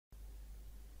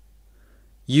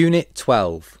Unit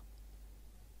 12,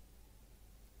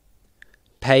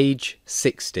 page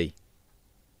 60.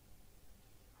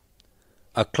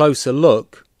 A closer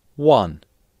look 1.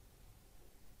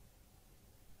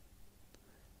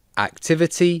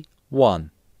 Activity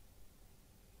 1.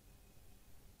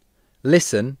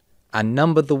 Listen and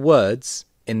number the words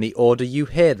in the order you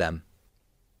hear them.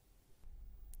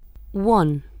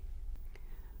 1.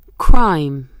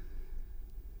 Crime.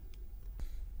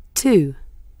 2.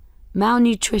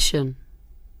 Malnutrition.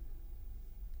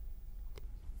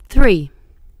 3.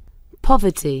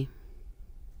 Poverty.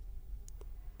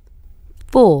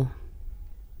 4.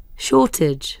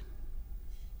 Shortage.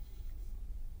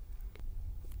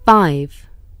 5.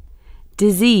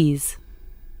 Disease.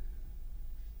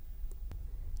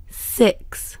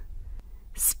 6.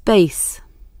 Space.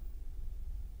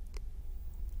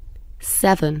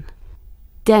 7.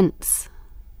 Dense.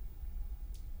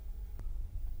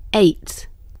 8.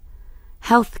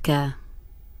 Healthcare.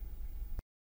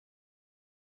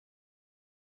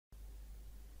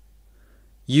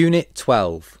 Unit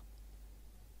 12,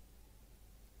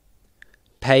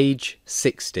 page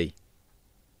 60.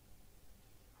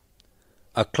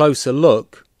 A closer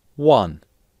look 1.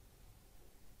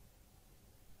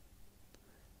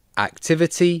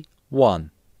 Activity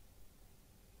 1.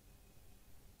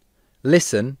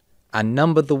 Listen and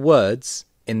number the words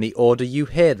in the order you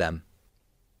hear them.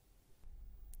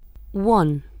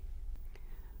 1.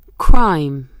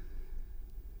 Crime.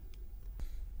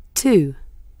 2.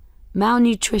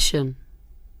 Malnutrition.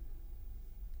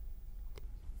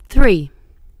 3.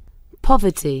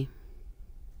 Poverty.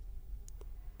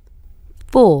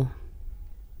 4.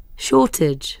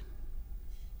 Shortage.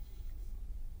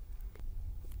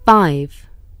 5.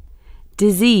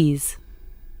 Disease.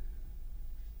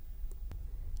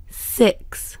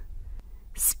 6.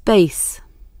 Space.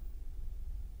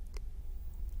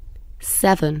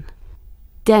 7.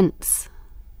 Dense.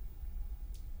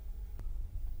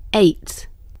 8.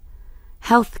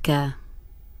 Healthcare.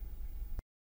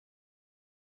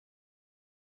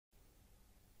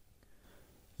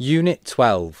 Unit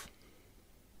 12,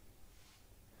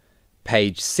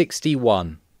 page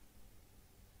 61.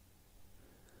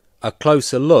 A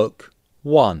closer look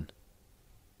 1.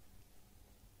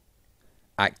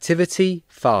 Activity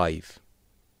 5.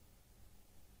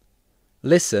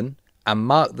 Listen and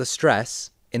mark the stress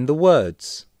in the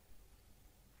words.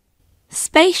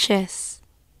 Spacious.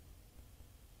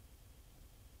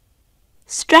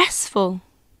 Stressful.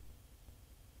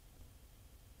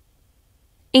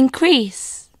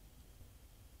 Increase.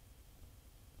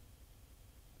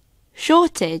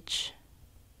 Shortage.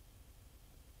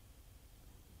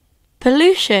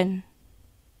 Pollution.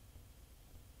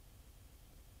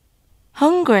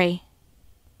 Hungry.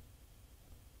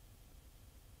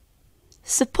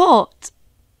 Support.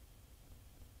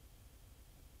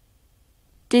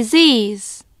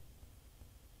 Disease.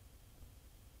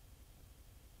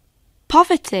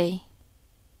 Poverty.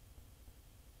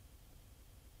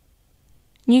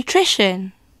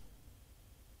 Nutrition.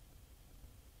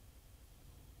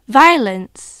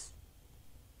 Violence.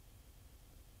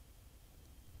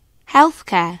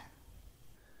 Healthcare.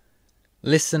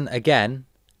 Listen again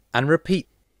and repeat.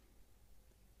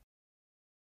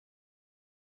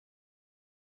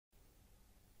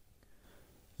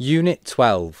 Unit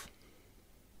 12,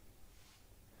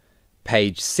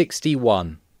 page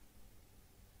 61.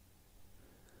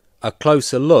 A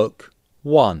closer look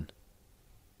 1.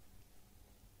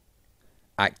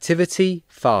 Activity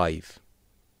 5.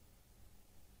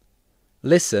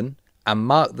 Listen and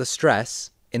mark the stress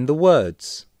in the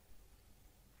words.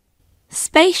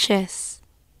 Spacious.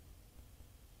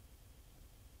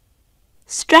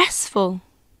 Stressful.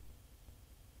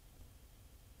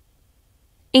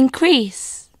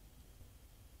 Increase.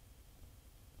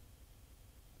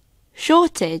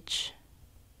 Shortage.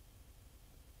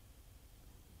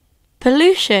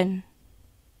 Pollution.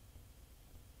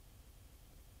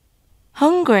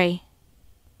 Hungry.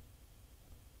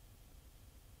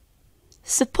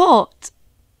 Support.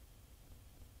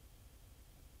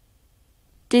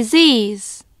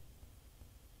 Disease.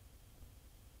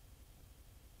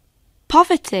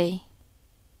 Poverty.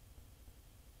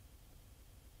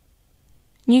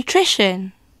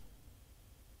 Nutrition.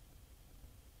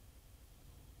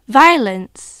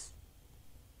 Violence.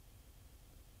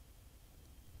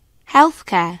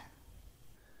 Healthcare.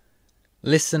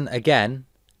 Listen again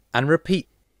and repeat.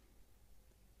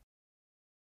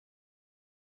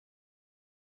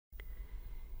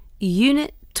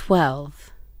 Unit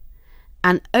 12.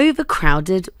 An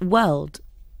overcrowded world.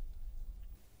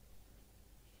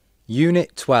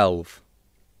 Unit 12,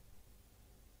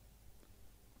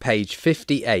 page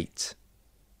 58.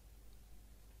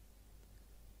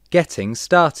 Getting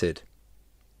started.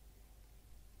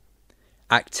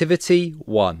 Activity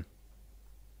 1.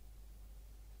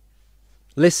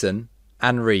 Listen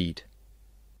and read.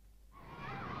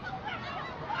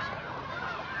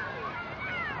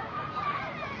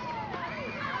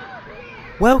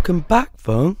 Welcome back,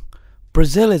 Fung.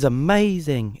 Brazil is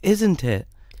amazing, isn't it?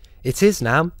 It is,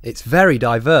 Nam. It's very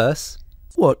diverse.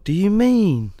 What do you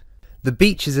mean? The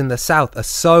beaches in the south are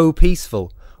so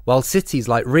peaceful, while cities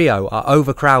like Rio are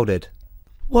overcrowded.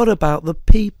 What about the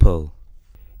people?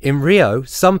 In Rio,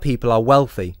 some people are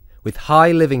wealthy, with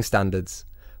high living standards,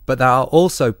 but there are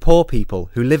also poor people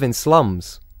who live in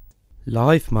slums.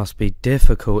 Life must be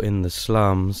difficult in the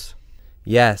slums.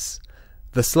 Yes,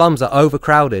 the slums are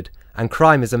overcrowded and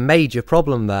crime is a major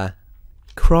problem there.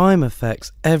 Crime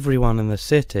affects everyone in the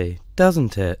city,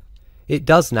 doesn't it? It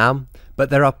does, Nam, but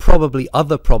there are probably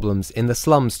other problems in the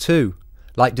slums too,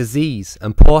 like disease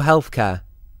and poor healthcare.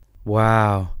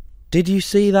 Wow. Did you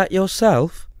see that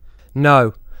yourself?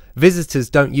 No, visitors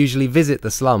don't usually visit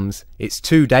the slums. It's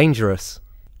too dangerous.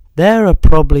 There are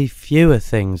probably fewer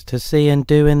things to see and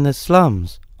do in the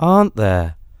slums, aren't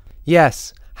there?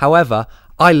 Yes, however,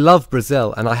 I love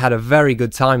Brazil and I had a very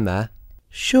good time there.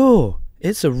 Sure,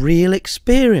 it's a real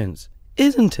experience,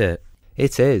 isn't it?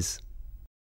 It is.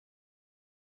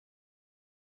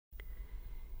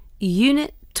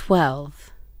 Unit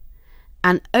 12.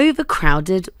 An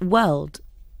overcrowded world.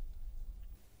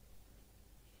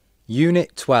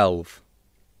 Unit 12.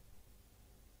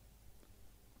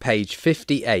 Page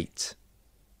 58.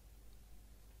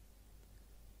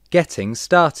 Getting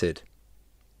started.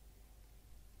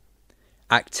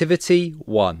 Activity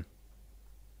 1.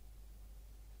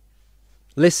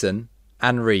 Listen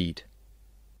and read.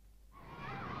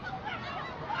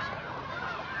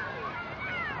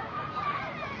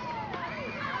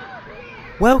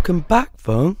 Welcome back,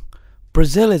 Fung.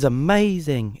 Brazil is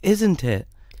amazing, isn't it?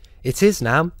 It is,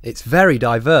 Nam. It's very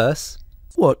diverse.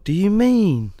 What do you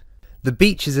mean? The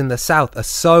beaches in the south are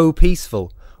so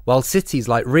peaceful, while cities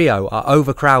like Rio are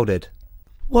overcrowded.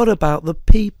 What about the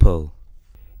people?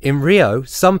 In Rio,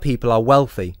 some people are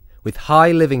wealthy, with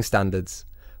high living standards,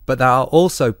 but there are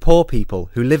also poor people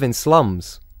who live in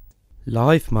slums.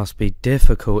 Life must be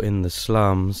difficult in the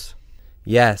slums.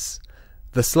 Yes,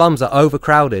 the slums are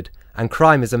overcrowded and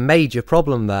crime is a major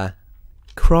problem there.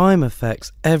 Crime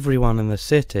affects everyone in the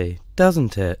city,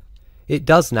 doesn't it? It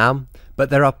does, Nam, but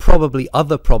there are probably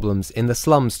other problems in the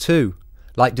slums too,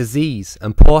 like disease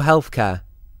and poor healthcare.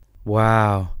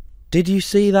 Wow. Did you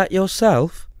see that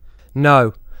yourself?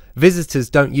 No, visitors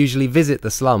don't usually visit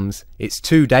the slums. It's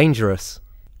too dangerous.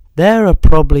 There are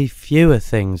probably fewer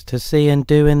things to see and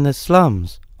do in the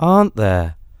slums, aren't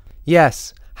there?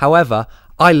 Yes, however,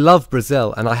 I love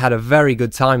Brazil and I had a very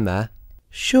good time there.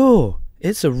 Sure,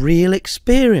 it's a real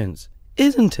experience,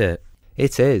 isn't it?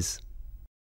 It is.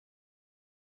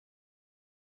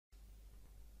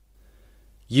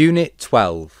 Unit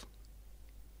 12.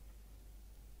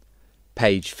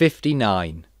 Page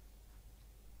 59.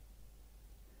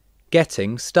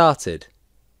 Getting started.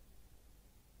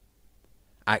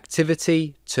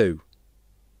 Activity 2.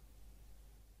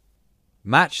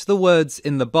 Match the words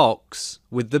in the box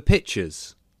with the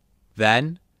pictures.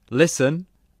 Then listen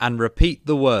and repeat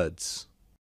the words.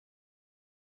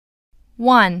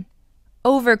 1.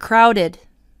 Overcrowded.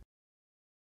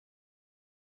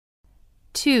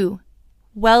 2.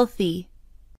 Wealthy.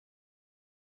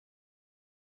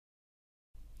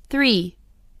 3.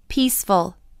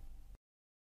 Peaceful.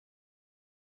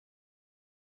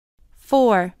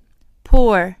 4.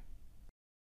 Poor.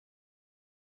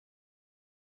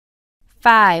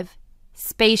 5.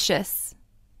 Spacious.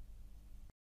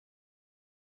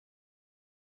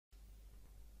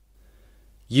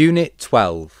 Unit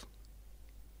 12.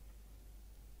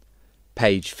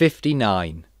 Page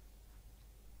 59.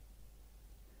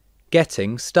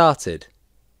 Getting started.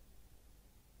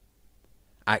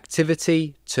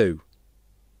 Activity 2.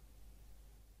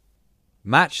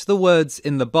 Match the words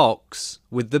in the box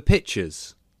with the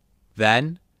pictures.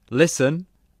 Then listen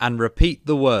and repeat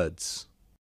the words.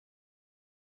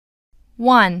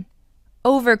 1.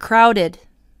 Overcrowded.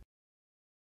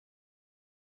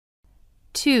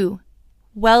 2.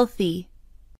 Wealthy.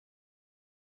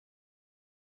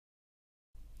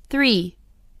 3.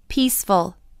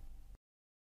 Peaceful.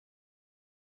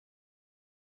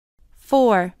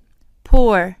 4.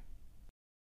 Poor.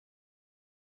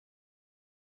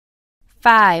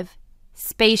 5.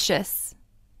 Spacious.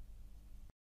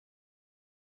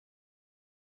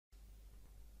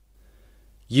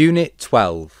 Unit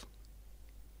 12.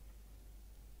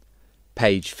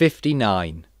 Page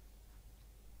 59.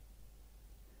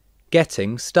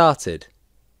 Getting started.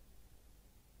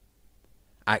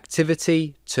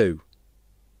 Activity 2.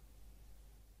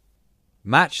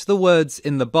 Match the words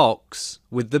in the box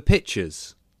with the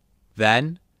pictures.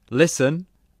 Then listen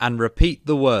and repeat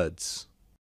the words.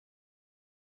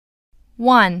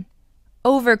 1.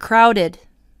 Overcrowded.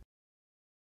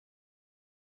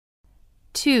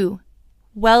 2.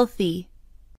 Wealthy.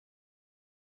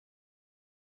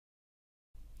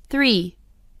 3.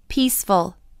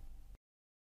 Peaceful.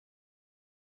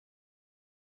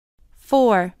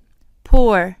 4.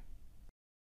 Poor.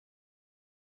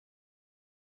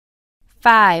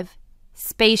 5.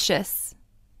 Spacious.